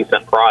pretty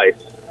decent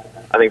price.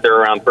 I think they're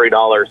around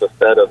 $3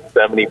 instead of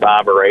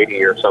 75 or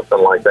 80 or something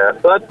like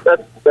that. So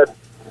that's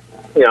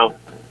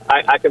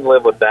I can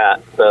live with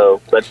that.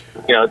 So, but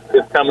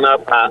it's coming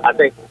up. I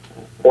think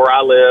where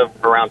I live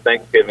around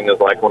Thanksgiving is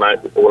like when I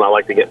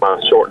like to get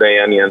my short day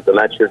onions, and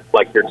that's your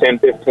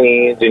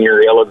 10-15s and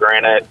your yellow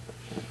granite,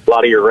 a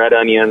lot of your red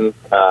onions.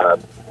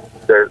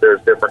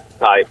 There's different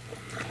types.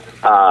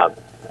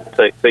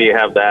 So you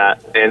have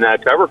that, and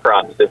cover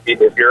crops.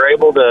 If you're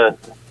able to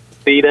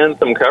feed in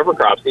some cover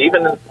crops,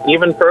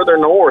 even further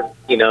north,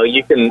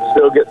 you can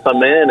still get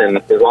some in, and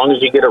as long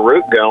as you get a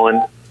root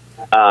going,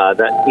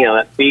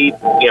 that seed,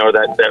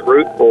 that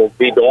root will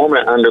be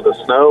dormant under the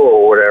snow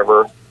or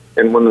whatever.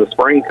 And when the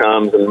spring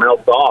comes and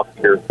melts off,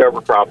 your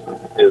cover crop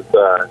is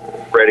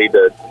ready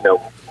to,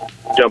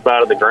 jump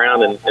out of the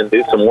ground and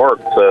do some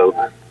work.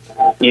 So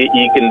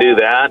you can do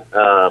that.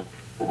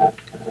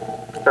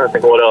 I'm trying to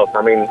think what else.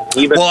 I mean,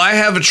 well, I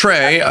have a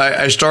tray.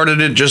 I started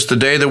it just the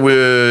day that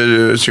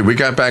we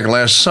got back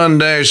last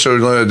Sunday,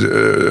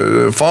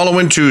 so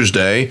following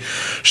Tuesday.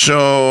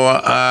 So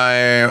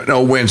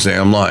Wednesday.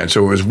 I'm lying.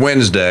 So it was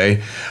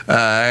Wednesday.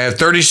 I have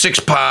 36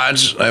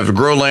 pods. I have a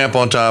grow lamp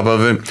on top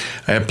of it.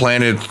 I have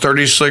planted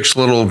 36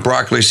 little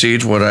broccoli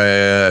seeds. What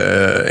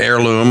I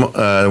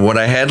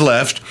had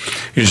left.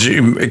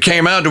 It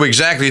came out to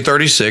exactly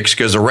 36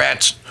 because the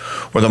rats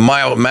or the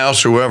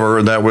mouse,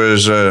 whoever that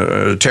was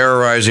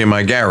terrorizing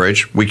my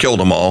garage, we killed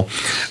them all,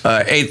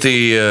 ate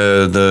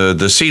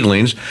the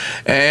seedlings.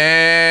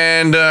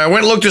 And I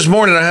went and looked this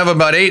morning. I have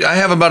about a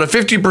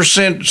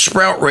 50%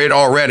 sprout rate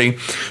already.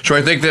 So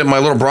I think that my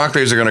little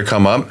broccolis are going to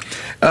come up.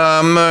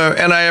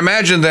 And I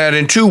imagine that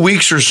in 2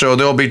 weeks or so,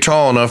 they'll be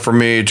tall enough for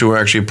me to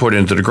actually put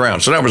into the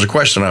ground. So that was a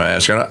question I'm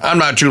asking. I'm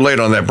not too late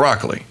on that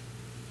broccoli.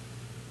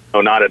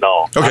 No, not at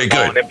all. Okay,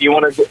 good. If you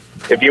want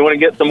to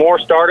get some more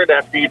started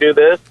after you do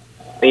this,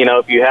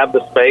 if you have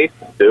the space,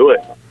 do it.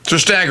 So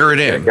stagger it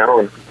in.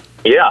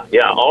 Yeah.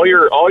 All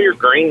your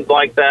greens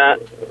like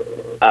that.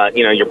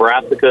 Your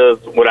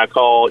brassicas, what I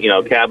call,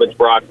 cabbage,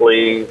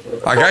 broccoli.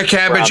 I got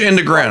cabbage in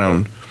the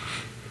ground.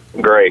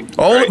 Great.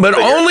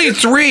 Only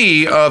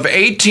 3 of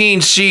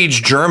 18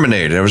 seeds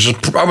germinated. I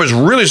was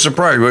really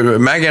surprised.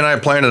 Maggie and I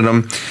planted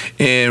them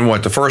in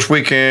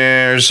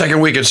the second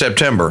week in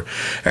September,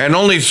 and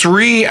only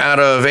 3 out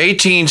of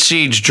 18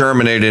 seeds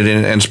germinated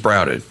and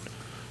sprouted.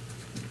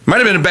 Might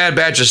have been a bad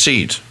batch of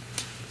seeds.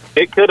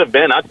 It could have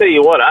been. I tell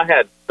you what, I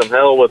had some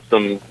hell with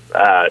some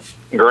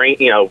green,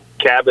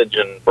 cabbage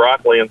and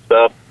broccoli and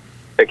stuff.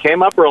 It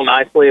came up real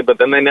nicely, but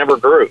then they never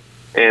grew,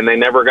 and they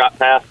never got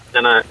past.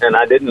 And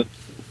I didn't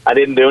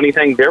do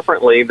anything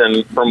differently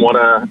than from what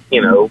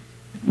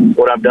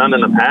what I've done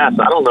in the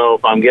past. I don't know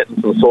if I'm getting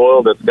some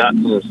soil that's got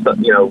some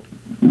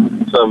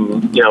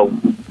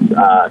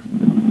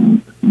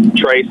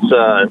trace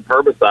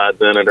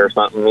herbicides in it or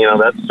something.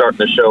 That's starting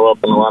to show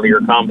up in a lot of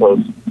your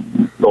compost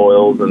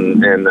soils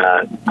and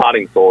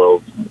potting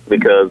soils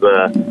because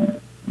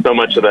so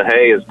much of the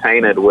hay is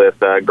tainted with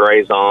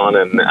grazing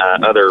and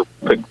other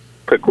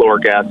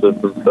perchloric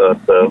acids and stuff.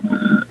 So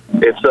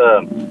it's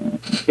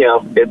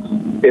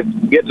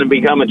getting to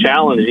become a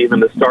challenge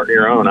even to start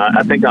your own.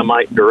 I think I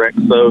might direct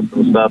sow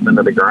some stuff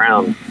into the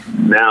ground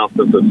now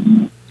since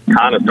it's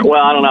kind of,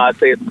 I don't know, I'd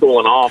say it's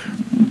cooling off.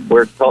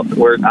 I'm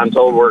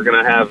told we're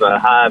going to have a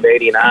high of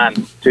 89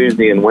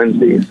 Tuesday and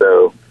Wednesday,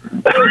 so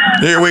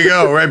here we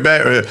go, right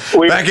back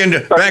into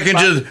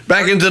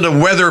the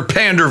weather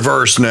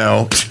panderverse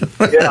now.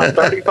 Yeah,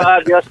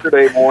 35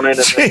 yesterday morning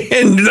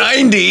and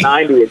 90.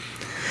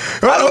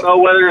 I don't know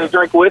whether to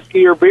drink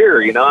whiskey or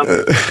beer. I'm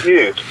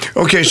confused.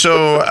 Okay,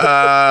 so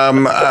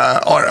on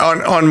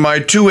my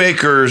 2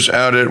 acres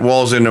out at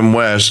Walsingham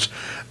West,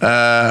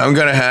 I'm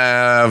going to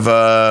have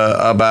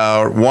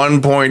about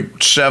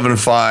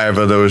 1.75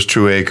 of those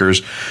 2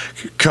 acres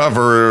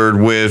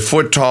covered with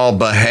foot-tall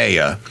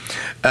bahia.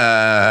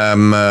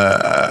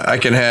 I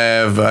can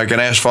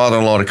ask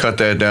father-in-law to cut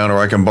that down, or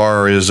I can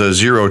borrow his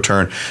zero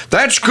turn.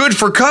 That's good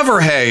for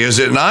cover hay, is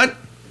it not?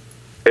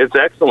 It's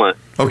excellent.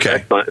 Okay.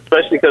 Excellent,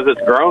 especially because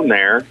it's grown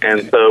there,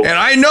 and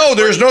I know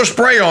there's no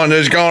spray on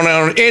that's going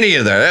on any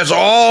of that. That's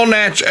all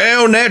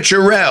natural.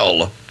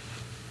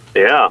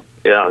 Yeah.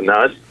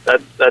 No,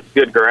 that's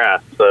good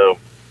grass. So.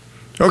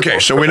 Okay,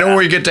 so we know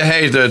where you get the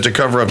hay to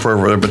cover up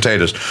for the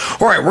potatoes.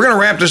 All right, we're going to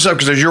wrap this up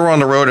because as you're on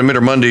the road and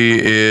Mittermundy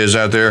is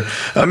out there.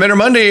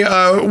 Mittermundy,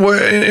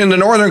 in the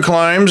northern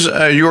climes,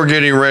 you're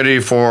getting ready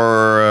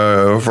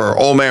for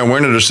old man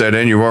winter to set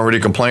in. You've already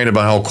complained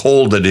about how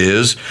cold it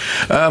is.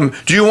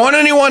 Do you want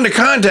anyone to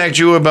contact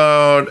you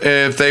about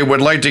if they would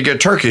like to get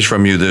turkeys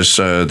from you this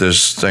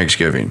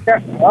Thanksgiving?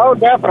 Yeah. Oh,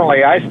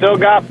 definitely. I still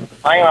got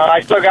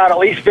at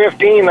least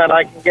 15 that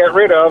I can get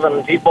rid of,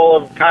 and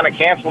people have kind of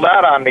canceled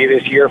out on me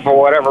this year for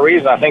whatever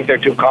reason. I think they're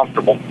too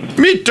comfortable.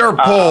 Mr.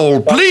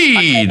 Paul,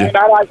 plead.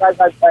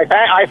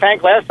 I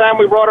think last time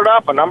we brought it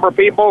up, a number of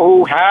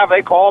people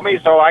they called me,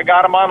 so I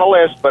got them on the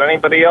list. But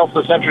anybody else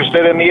that's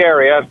interested in the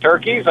area,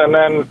 turkeys, and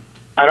then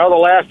I know the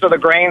last of the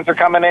grains are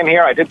coming in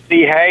here. I did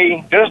see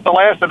hay, just the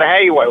last of the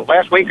hay,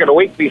 last week or the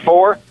week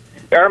before.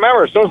 Now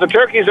remember, as soon as the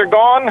turkeys are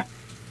gone,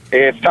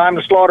 it's time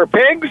to slaughter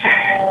pigs,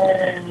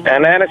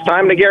 and then it's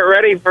time to get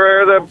ready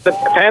for the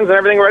pens and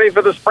everything ready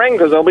for the spring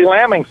because there'll be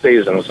lambing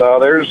season. So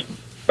there's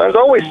There's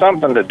always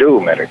something to do,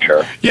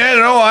 miniature. Yeah,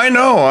 no,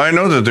 I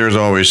know that there's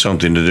always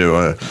something to do.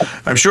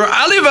 I'm sure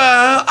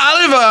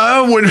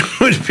Oliver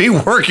would be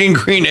working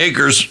Green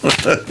Acres.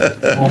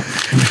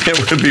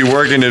 It would be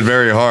working it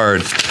very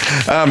hard.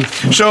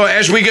 So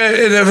as we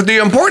get, the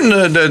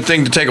important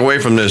thing to take away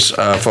from this,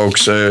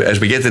 folks, as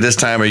we get to this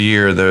time of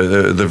year,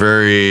 the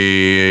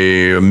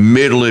very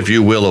middle, if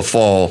you will, of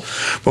fall,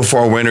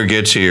 before winter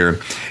gets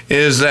here,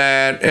 is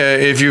that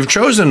if you've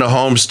chosen to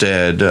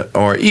homestead,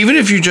 or even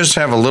if you just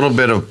have a little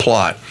bit of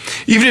plot,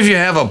 even if you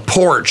have a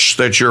porch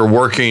that you're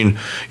working,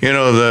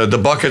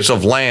 the buckets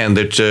of land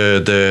that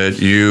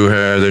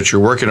you're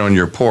working on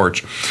your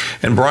porch,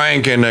 and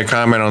Brian can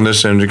comment on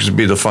this, and it could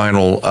be the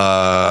final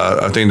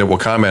thing that we'll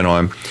comment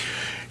on.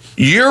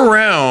 Year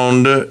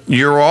round,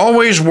 you're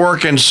always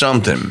working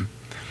something.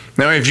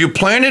 Now, if you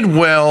planted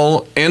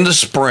well in the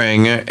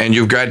spring and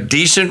you've got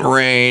decent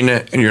rain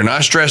and you're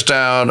not stressed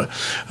out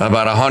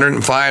about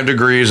 105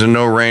 degrees and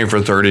no rain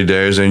for 30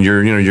 days, and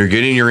you're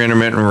getting your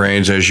intermittent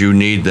rains as you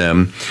need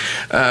them,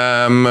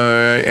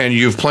 and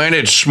you've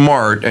planted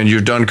smart and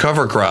you've done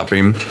cover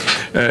cropping,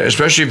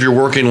 especially if you're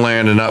working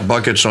land and not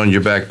buckets on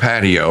your back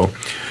patio,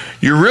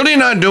 you're really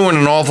not doing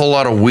an awful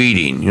lot of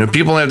weeding.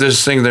 People have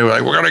this thing, they're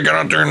like, we're going to get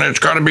out there and it's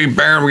got to be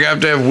barren, we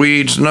have to have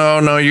weeds.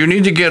 No, you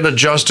need to get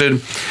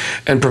adjusted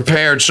and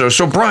prepared. So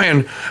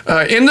Brian,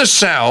 in the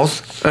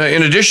South,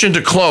 in addition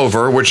to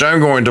clover, which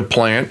I'm going to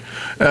plant,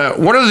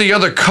 what are the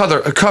other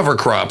cover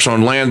crops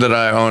on land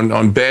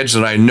on beds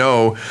that I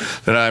know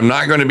that I'm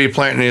not going to be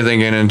planting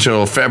anything in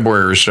until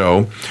February or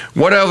so?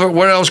 What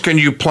else can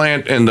you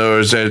plant in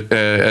those?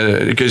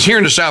 Because here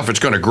in the South, it's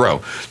going to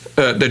grow,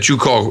 that you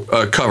call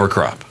cover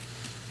crop.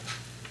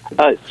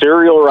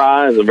 Cereal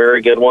rye is a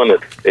very good one.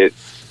 It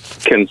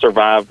can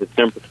survive the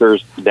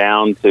temperatures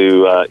down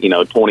to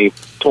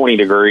 20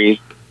 degrees.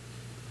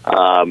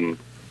 But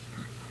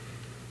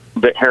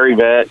hairy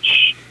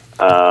vetch.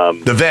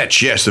 The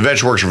vetch, yes, the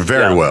vetch works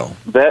very well.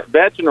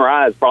 Vetch and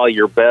rye is probably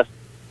your best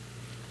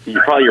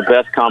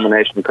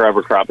combination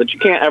cover crop. But you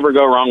can't ever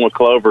go wrong with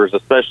clovers,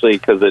 especially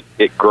because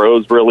it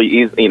grows really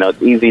easy.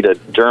 It's easy to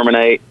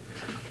germinate.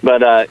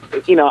 But, I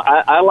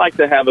like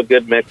to have a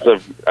good mix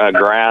of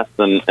grass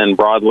and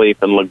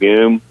broadleaf and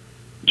legume,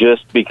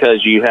 just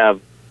because you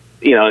have,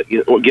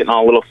 we're getting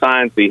all a little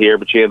sciencey here,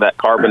 but you have that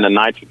carbon to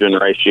nitrogen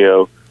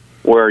ratio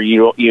where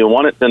you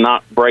want it to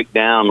not break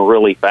down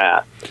really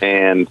fast.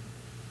 And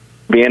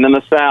being in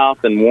the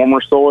South and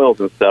warmer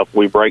soils and stuff,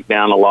 we break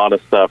down a lot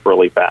of stuff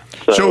really fast.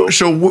 So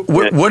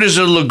what is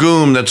a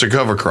legume that's a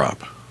cover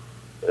crop?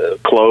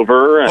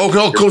 Clover.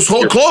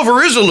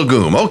 Clover is a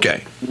legume.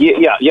 Okay.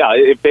 Yeah.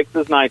 It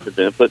fixes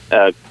nitrogen. But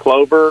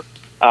clover,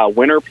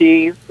 winter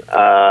peas,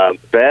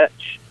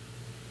 vetch.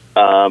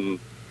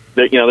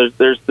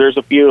 There's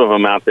a few of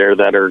them out there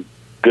that are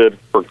good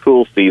for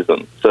cool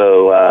season.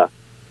 So,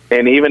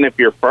 and even if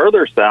you're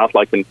further south,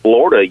 like in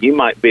Florida, you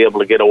might be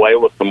able to get away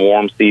with some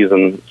warm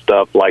season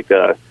stuff like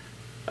a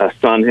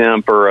sun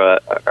hemp or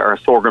a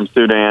sorghum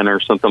Sudan or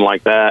something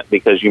like that,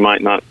 because you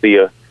might not see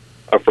a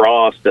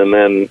frost, and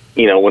then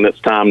when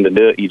it's time to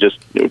do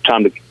it,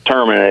 time to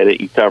terminate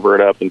it, you cover it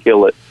up and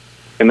kill it,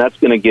 and that's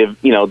going to give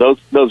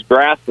those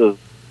grasses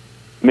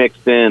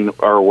mixed in,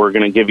 or we're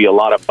going to give you a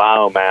lot of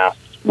biomass,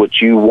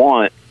 which you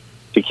want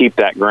to keep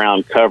that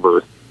ground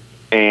covered,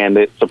 and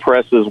it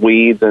suppresses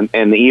weeds,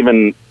 and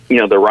even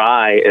the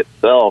rye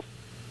itself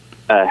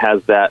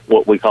has that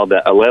what we call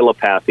that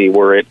allelopathy,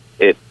 where it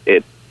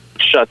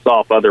shuts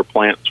off other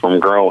plants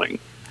from growing.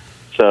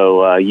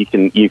 So you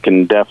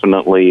can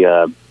definitely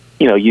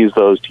use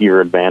those to your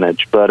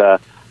advantage.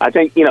 But I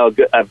think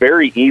a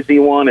very easy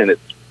one, and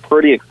it's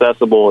pretty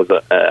accessible, is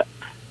a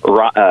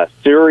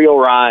cereal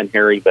rye and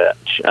hairy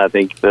vetch. I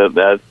think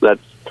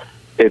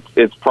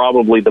it's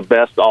probably the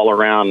best all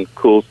around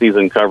cool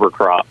season cover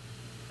crop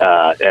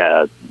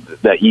that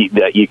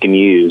you can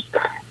use,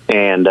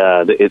 and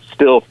it's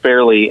still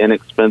fairly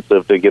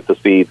inexpensive to get the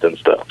seeds and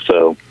stuff.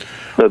 So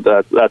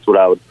that's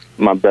what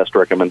my best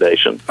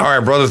recommendation. All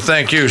right, brother,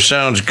 thank you.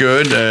 Sounds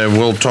good.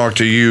 We'll talk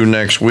to you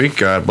next week.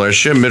 God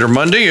bless you. Midder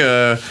Monday,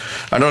 I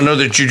don't know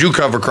that you do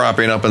cover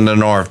cropping up in the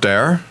north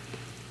there.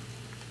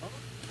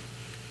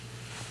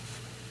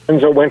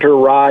 There's a winter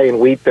rye and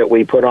wheat that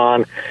we put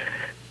on.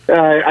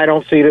 I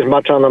don't see it as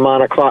much on the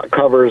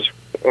monoculture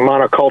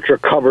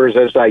covers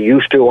as I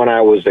used to when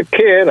I was a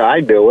kid.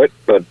 I do it,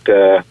 but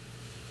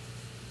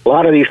a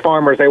lot of these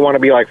farmers, they want to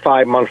be like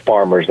 5-month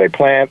farmers. They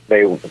plant,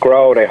 they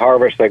grow, they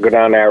harvest, they go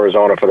down to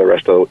Arizona for the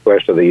rest of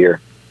the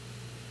year.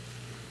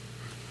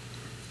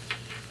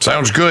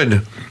 Sounds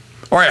good.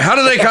 All right, how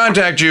do they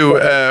contact you?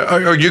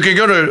 Or you can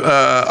go to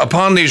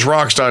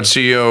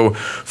upontheserocks.co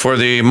for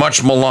the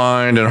much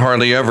maligned and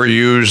hardly ever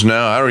used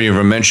now, I don't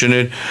even mention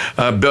it,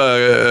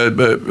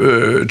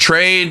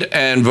 trade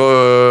and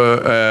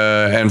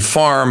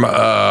farm,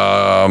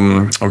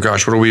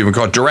 what do we even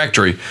call it?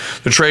 Directory.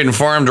 The trade and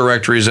farm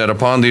directory is at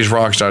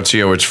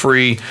upontheserocks.co. It's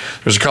free.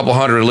 There's a couple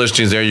hundred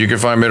listings there. You can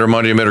find Midder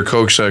Monday and Midder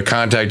Coke's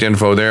contact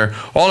info there.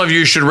 All of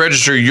you should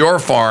register your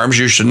farms.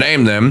 You should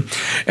name them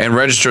and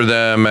register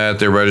them at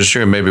their registry.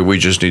 country, and maybe we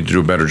just need to do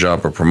a better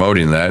job of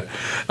promoting that.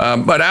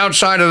 But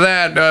outside of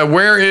that,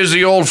 where is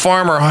the old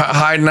farmer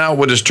hiding out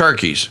with his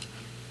turkeys?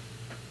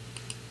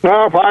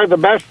 No, probably the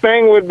best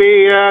thing would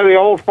be the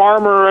old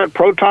farmer at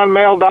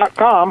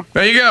protonmail.com.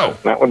 There you go.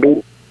 That would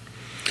be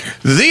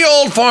The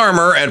old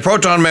farmer at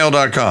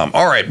protonmail.com.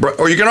 All right.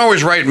 Or you can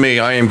always write me.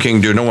 I am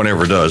King Dude. No one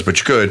ever does, but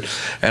you could.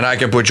 And I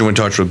can put you in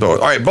touch with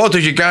both. All right. Both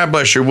of you, God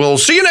bless you. We'll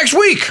see you next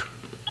week.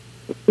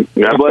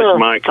 God bless you,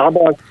 Mike. God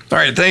bless. All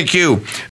right. Thank you.